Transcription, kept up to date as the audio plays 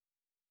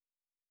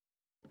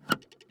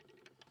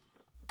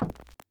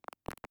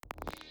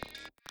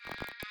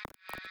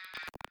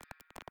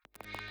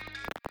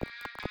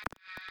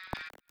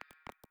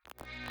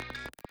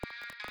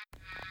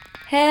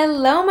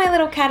Hello, my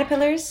little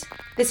caterpillars.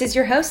 This is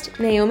your host,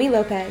 Naomi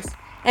Lopez,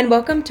 and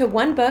welcome to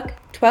One Book,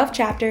 12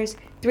 Chapters,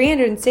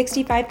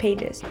 365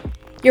 Pages,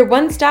 your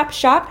one-stop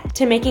shop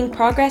to making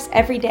progress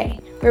every day,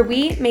 where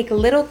we make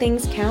little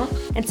things count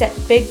and set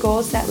big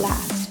goals that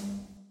last.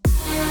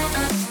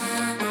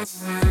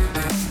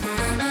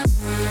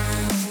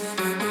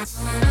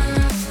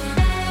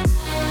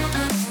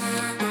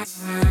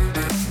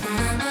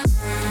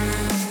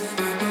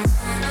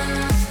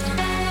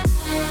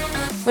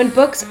 When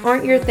books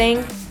aren't your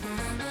thing,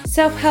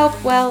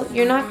 self-help, well,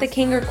 you're not the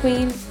king or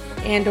queen,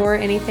 and/or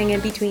anything in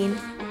between.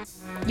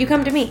 You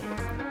come to me,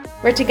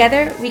 where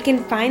together we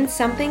can find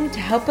something to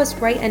help us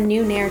write a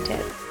new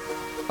narrative,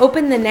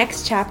 open the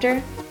next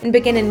chapter, and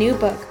begin a new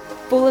book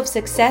full of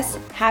success,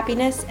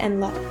 happiness, and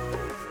love.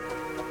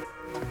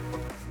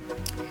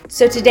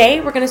 So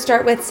today we're going to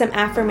start with some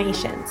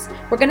affirmations.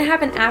 We're going to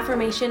have an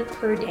affirmation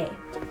per day.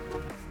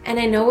 And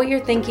I know what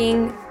you're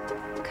thinking.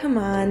 Come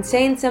on,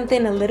 saying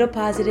something a little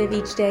positive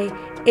each day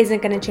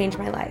isn't going to change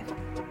my life.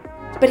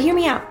 But hear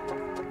me out.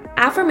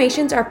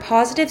 Affirmations are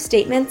positive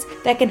statements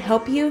that can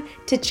help you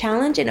to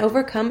challenge and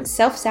overcome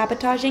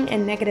self-sabotaging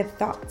and negative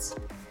thoughts.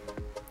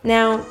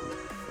 Now,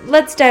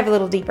 let's dive a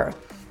little deeper.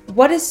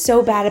 What is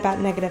so bad about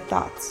negative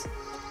thoughts?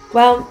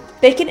 Well,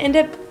 they can end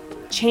up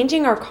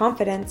changing our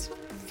confidence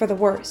for the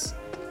worse.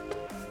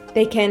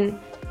 They can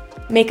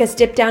make us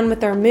dip down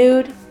with our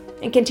mood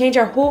and can change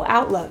our whole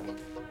outlook.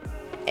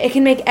 It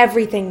can make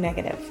everything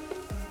negative.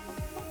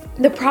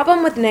 The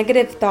problem with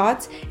negative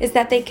thoughts is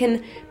that they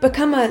can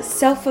become a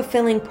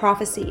self-fulfilling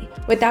prophecy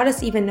without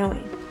us even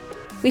knowing.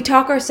 We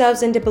talk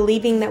ourselves into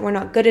believing that we're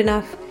not good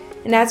enough,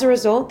 and as a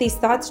result, these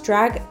thoughts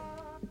drag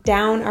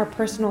down our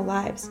personal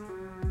lives.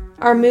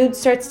 Our mood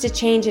starts to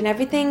change and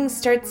everything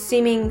starts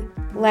seeming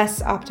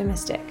less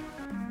optimistic.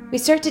 We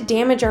start to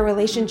damage our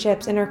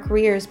relationships and our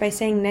careers by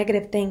saying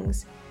negative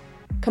things,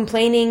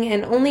 complaining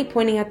and only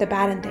pointing out the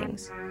bad in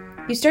things.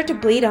 You start to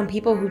bleed on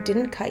people who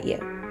didn't cut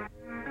you.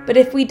 But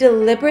if we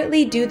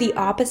deliberately do the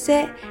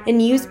opposite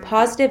and use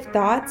positive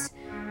thoughts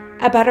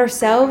about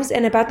ourselves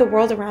and about the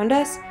world around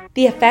us,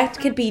 the effect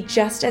could be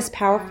just as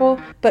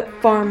powerful, but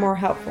far more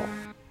helpful.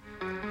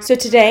 So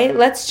today,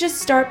 let's just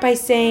start by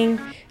saying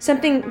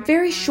something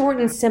very short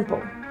and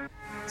simple,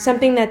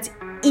 something that's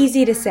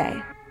easy to say.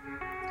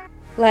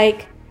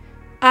 Like,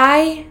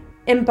 I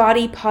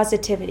embody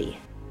positivity.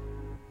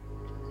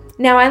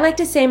 Now, I like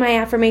to say my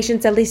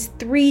affirmations at least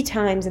 3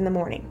 times in the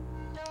morning.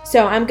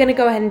 So I'm going to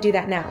go ahead and do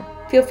that now.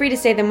 Feel free to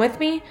say them with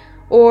me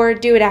or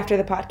do it after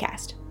the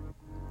podcast.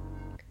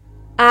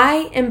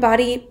 I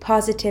embody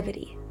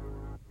positivity.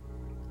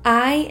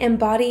 I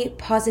embody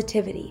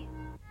positivity.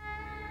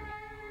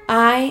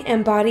 I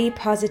embody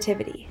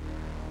positivity.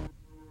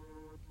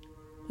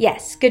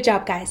 Yes, good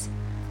job, guys.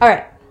 All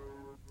right.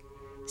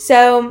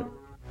 So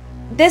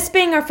this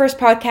being our first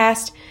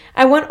podcast,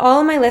 I want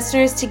all of my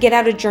listeners to get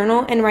out a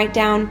journal and write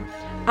down,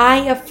 I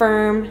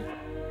affirm,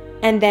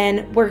 and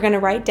then we're going to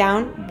write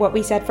down what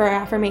we said for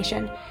our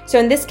affirmation. So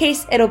in this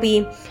case, it'll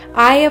be,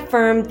 I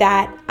affirm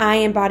that I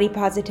embody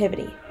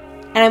positivity.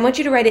 And I want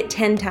you to write it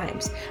 10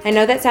 times. I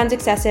know that sounds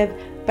excessive,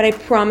 but I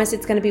promise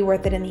it's going to be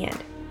worth it in the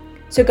end.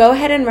 So go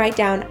ahead and write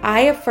down,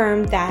 I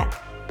affirm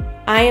that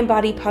I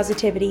embody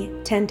positivity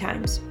 10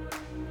 times.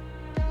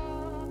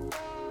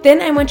 Then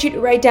I want you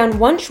to write down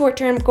 1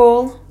 short-term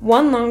goal,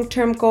 1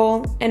 long-term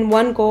goal, and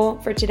 1 goal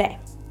for today.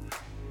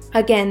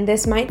 Again,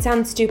 this might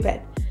sound stupid,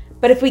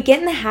 but if we get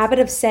in the habit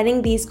of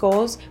setting these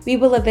goals, we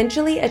will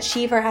eventually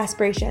achieve our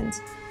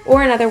aspirations,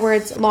 or in other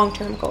words,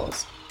 long-term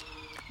goals.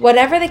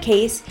 Whatever the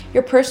case,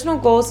 your personal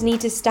goals need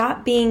to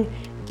stop being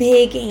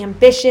big,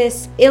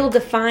 ambitious,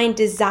 ill-defined,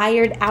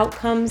 desired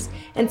outcomes,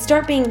 and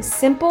start being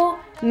simple,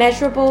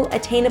 measurable,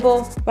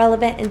 attainable,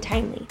 relevant, and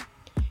timely.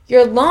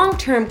 Your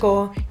long-term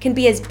goal can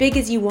be as big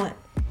as you want.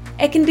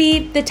 It can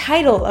be the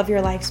title of your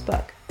life's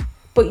book.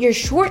 But your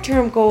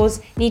short-term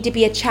goals need to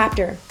be a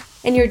chapter,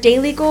 and your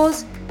daily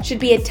goals should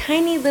be a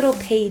tiny little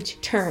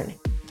page turn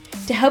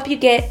to help you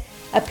get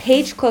a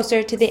page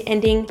closer to the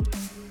ending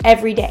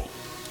every day.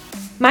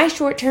 My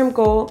short-term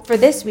goal for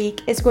this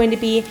week is going to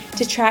be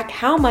to track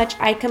how much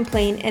I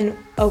complain in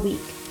a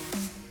week.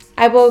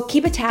 I will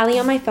keep a tally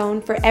on my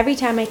phone for every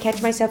time I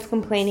catch myself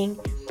complaining,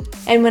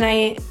 and when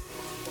I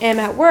am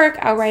at work,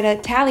 I'll write a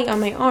tally on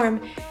my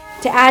arm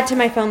to add to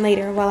my phone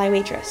later while I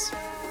waitress.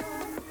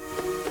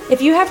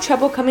 If you have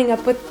trouble coming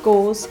up with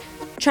goals,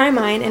 try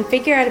mine and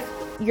figure out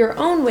your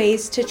own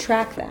ways to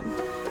track them,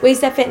 ways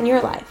that fit in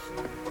your life.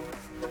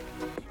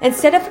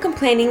 Instead of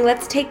complaining,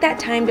 let's take that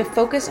time to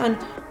focus on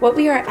what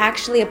we are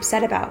actually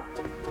upset about,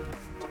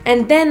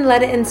 and then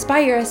let it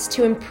inspire us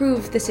to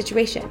improve the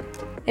situation.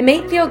 It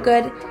may feel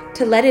good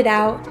to let it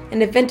out and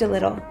to vent a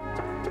little.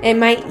 It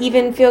might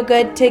even feel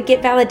good to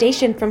get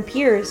validation from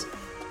peers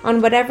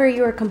on whatever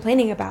you are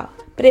complaining about,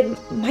 but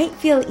it might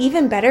feel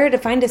even better to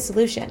find a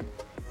solution.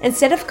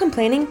 Instead of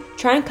complaining,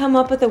 try and come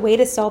up with a way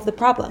to solve the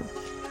problem,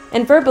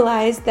 and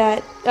verbalize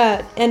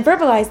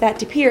that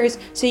to peers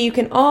so you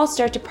can all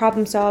start to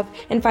problem solve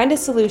and find a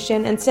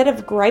solution instead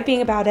of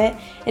griping about it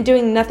and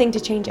doing nothing to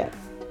change it.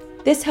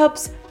 This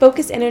helps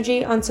focus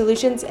energy on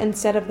solutions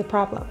instead of the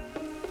problem.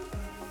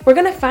 We're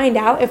going to find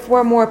out if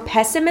we're more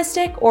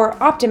pessimistic or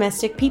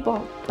optimistic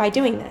people by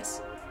doing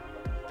this.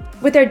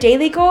 With our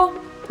daily goal,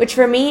 which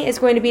for me is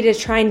going to be to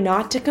try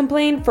not to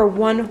complain for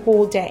one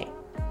whole day.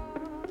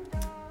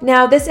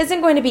 Now, this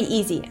isn't going to be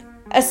easy,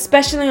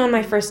 especially on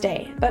my first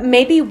day, but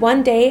maybe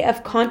one day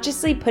of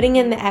consciously putting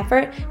in the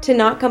effort to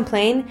not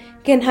complain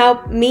can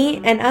help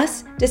me and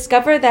us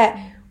discover that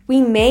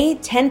we may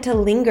tend to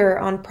linger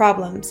on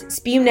problems,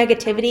 spew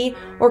negativity,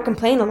 or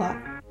complain a lot.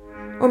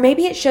 Or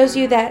maybe it shows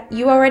you that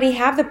you already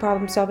have the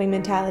problem-solving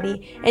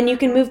mentality and you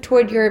can move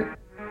toward your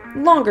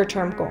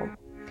longer-term goal.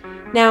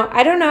 Now,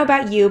 I don't know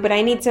about you, but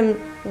I need some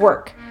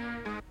work.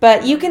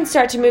 But you can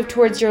start to move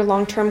towards your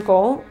long-term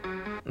goal.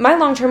 My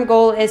long-term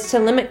goal is to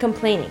limit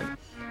complaining,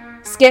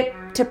 skip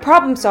to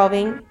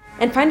problem-solving,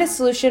 and find a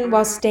solution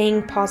while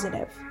staying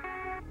positive.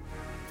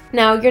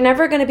 Now, you're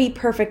never going to be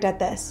perfect at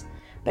this,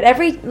 but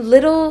every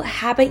little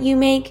habit you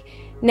make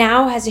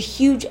now has a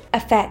huge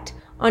effect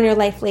on your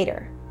life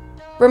later.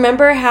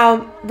 Remember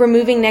how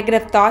removing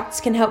negative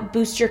thoughts can help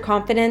boost your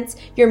confidence,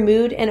 your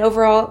mood, and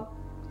overall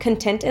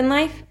content in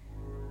life?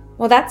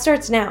 Well, that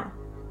starts now.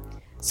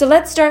 So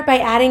let's start by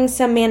adding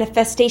some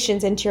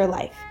manifestations into your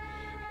life.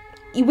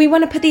 We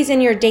want to put these in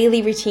your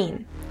daily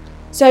routine.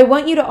 So I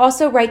want you to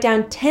also write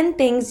down 10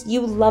 things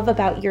you love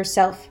about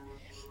yourself,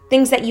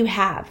 things that you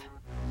have.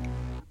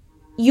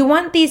 You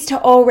want these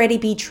to already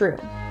be true.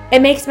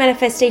 It makes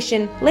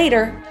manifestation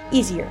later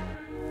easier.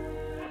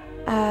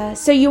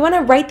 So you want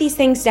to write these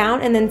things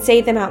down and then say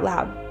them out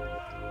loud.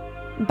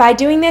 By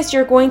doing this,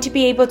 you're going to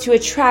be able to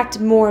attract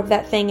more of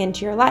that thing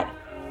into your life.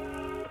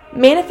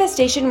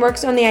 Manifestation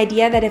works on the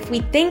idea that if we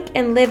think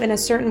and live in a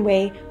certain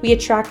way, we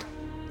attract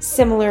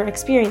similar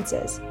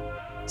experiences.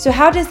 So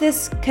how does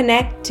this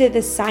connect to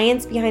the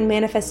science behind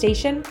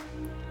manifestation?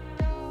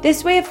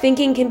 This way of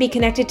thinking can be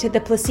connected to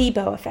the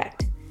placebo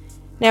effect.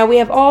 Now, we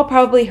have all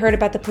probably heard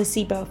about the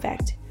placebo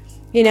effect.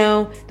 You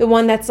know, the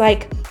one that's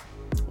like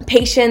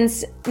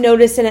patients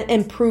notice an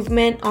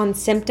improvement on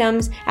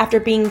symptoms after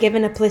being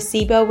given a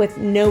placebo with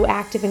no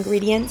active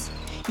ingredients.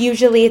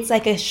 Usually it's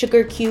like a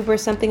sugar cube or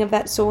something of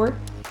that sort.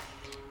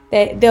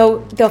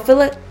 They'll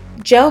fill a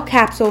gel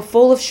capsule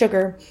full of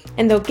sugar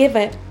and they'll give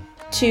it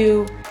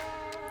to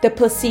the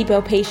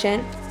placebo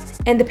patient,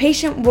 and the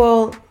patient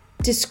will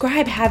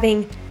describe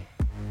having,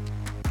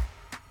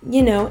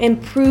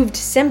 improved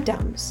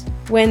symptoms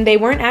when they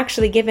weren't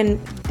actually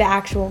given the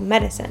actual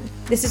medicine.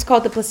 This is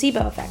called the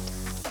placebo effect.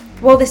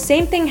 Well, the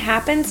same thing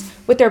happens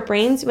with our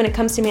brains when it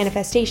comes to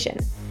manifestation.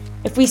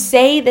 If we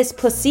say this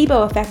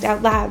placebo effect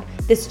out loud,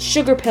 this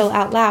sugar pill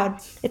out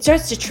loud, it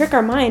starts to trick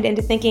our mind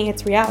into thinking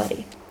it's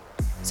reality.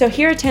 So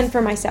here are 10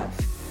 for myself.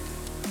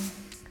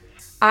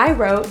 I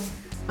wrote,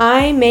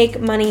 I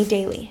make money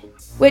daily,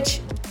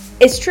 which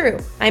is true.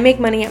 I make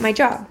money at my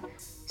job.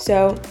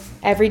 So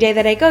every day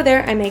that I go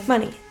there, I make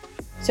money.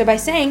 So by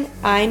saying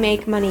I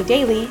make money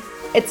daily,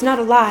 it's not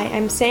a lie.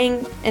 I'm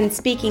saying and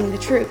speaking the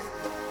truth.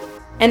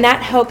 And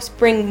that helps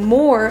bring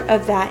more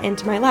of that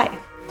into my life,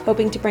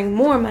 hoping to bring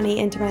more money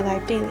into my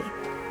life daily.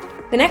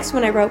 The next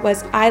one I wrote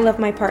was I love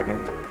my partner.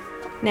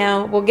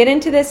 Now, we'll get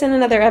into this in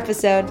another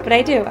episode, but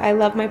I do. I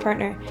love my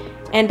partner.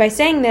 And by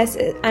saying this,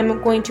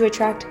 I'm going to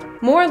attract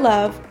more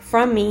love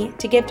from me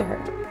to give to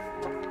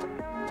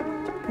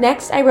her.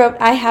 Next, I wrote,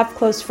 I have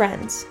close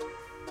friends.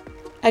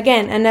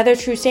 Again, another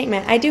true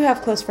statement. I do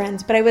have close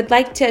friends, but I would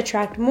like to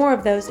attract more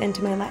of those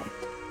into my life.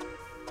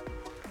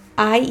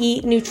 I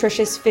eat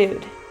nutritious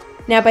food.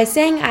 Now, by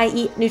saying I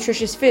eat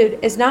nutritious food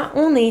is not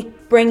only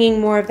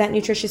bringing more of that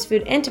nutritious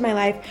food into my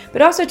life,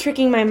 but also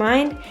tricking my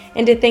mind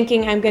into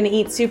thinking I'm going to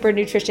eat super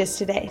nutritious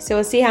today. So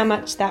we'll see how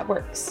much that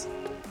works.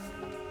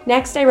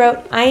 Next, I wrote,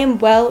 I am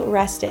well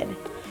rested.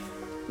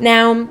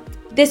 Now,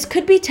 this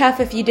could be tough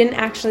if you didn't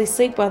actually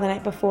sleep well the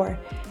night before,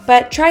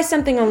 but try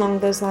something along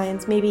those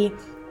lines. Maybe,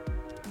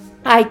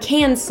 I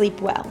can sleep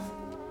well,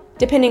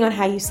 depending on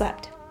how you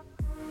slept.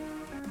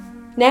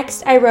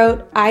 Next, I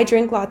wrote, I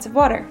drink lots of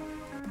water.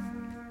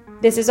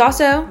 This is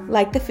also,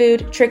 like the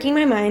food, tricking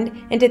my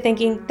mind into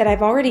thinking that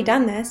I've already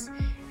done this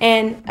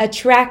and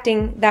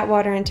attracting that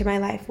water into my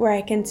life where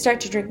I can start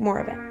to drink more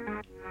of it.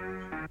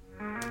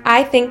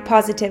 I think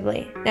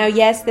positively. Now,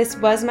 yes, this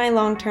was my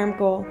long-term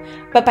goal,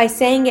 but by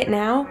saying it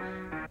now,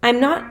 I'm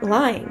not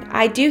lying.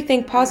 I do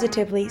think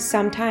positively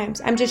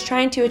sometimes. I'm just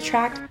trying to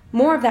attract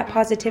more of that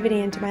positivity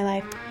into my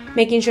life,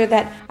 making sure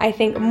that I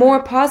think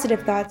more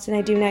positive thoughts than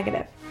I do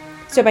negative.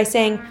 So by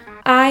saying,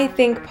 I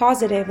think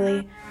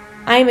positively,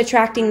 I am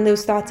attracting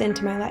those thoughts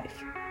into my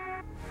life.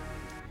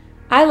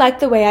 I like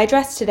the way I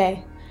dressed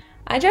today.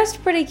 I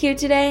dressed pretty cute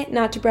today,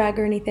 not to brag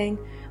or anything,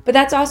 but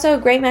that's also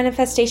a great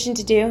manifestation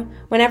to do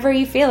whenever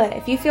you feel it.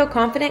 If you feel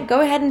confident, go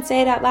ahead and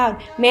say it out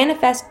loud.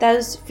 Manifest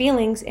those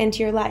feelings into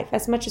your life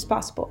as much as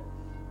possible.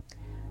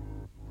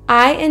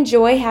 I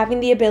enjoy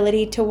having the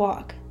ability to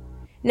walk.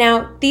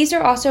 Now, these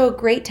are also a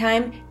great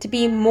time to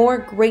be more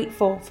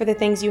grateful for the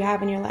things you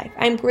have in your life.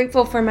 I'm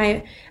grateful for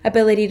my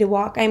ability to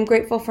walk. I'm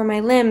grateful for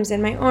my limbs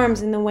and my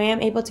arms and the way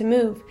I'm able to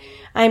move.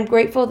 I'm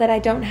grateful that I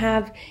don't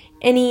have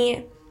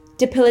any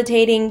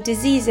debilitating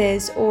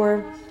diseases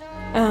or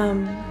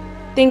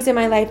things in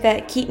my life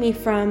that keep me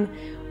from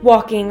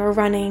walking or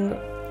running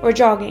or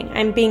jogging.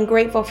 I'm being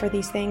grateful for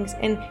these things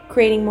and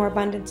creating more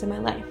abundance in my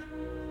life.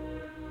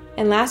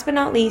 And last but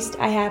not least,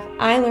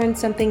 I learn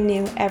something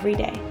new every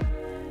day.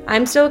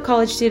 I'm still a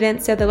college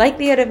student, so the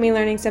likelihood of me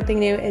learning something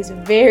new is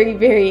very,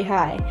 very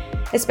high,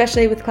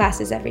 especially with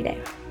classes every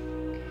day.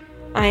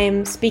 I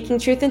am speaking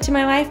truth into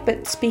my life,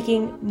 but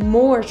speaking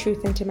more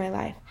truth into my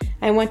life.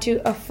 I want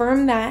to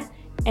affirm that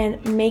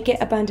and make it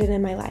abundant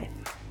in my life.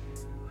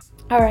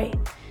 All right,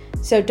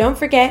 so don't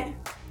forget,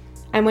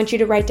 I want you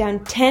to write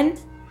down 10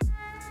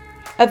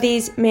 of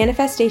these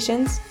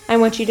manifestations. I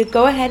want you to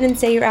go ahead and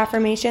say your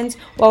affirmations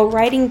while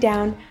writing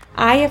down,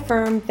 I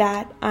affirm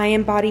that I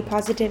embody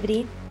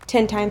positivity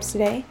 10 times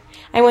today.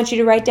 I want you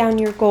to write down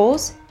your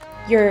goals,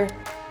 your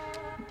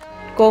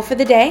goal for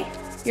the day,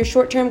 your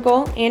short-term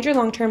goal, and your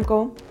long-term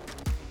goal.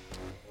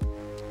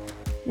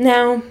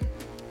 Now,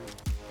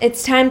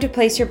 it's time to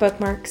place your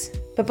bookmarks.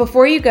 But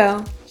before you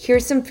go,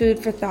 here's some food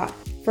for thought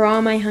for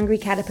all my hungry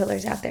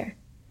caterpillars out there.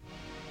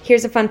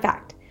 Here's a fun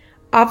fact.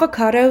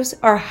 Avocados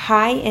are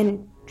high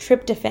in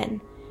tryptophan,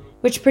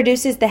 which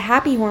produces the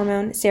happy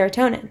hormone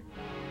serotonin.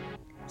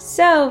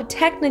 So,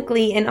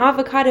 technically, an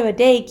avocado a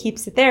day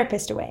keeps the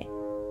therapist away.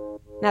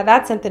 Now,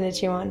 that's something to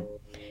chew on.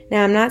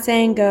 Now, I'm not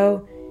saying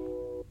go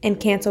and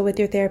cancel with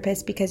your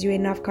therapist because you ate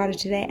an avocado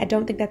today. I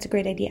don't think that's a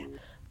great idea.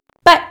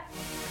 But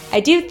I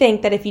do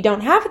think that if you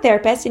don't have a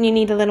therapist and you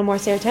need a little more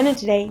serotonin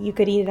today, you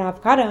could eat an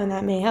avocado and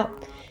that may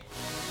help.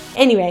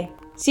 Anyway,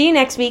 see you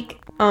next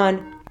week on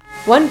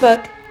One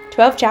Book,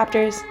 12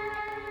 Chapters,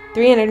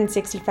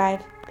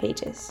 365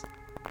 pages.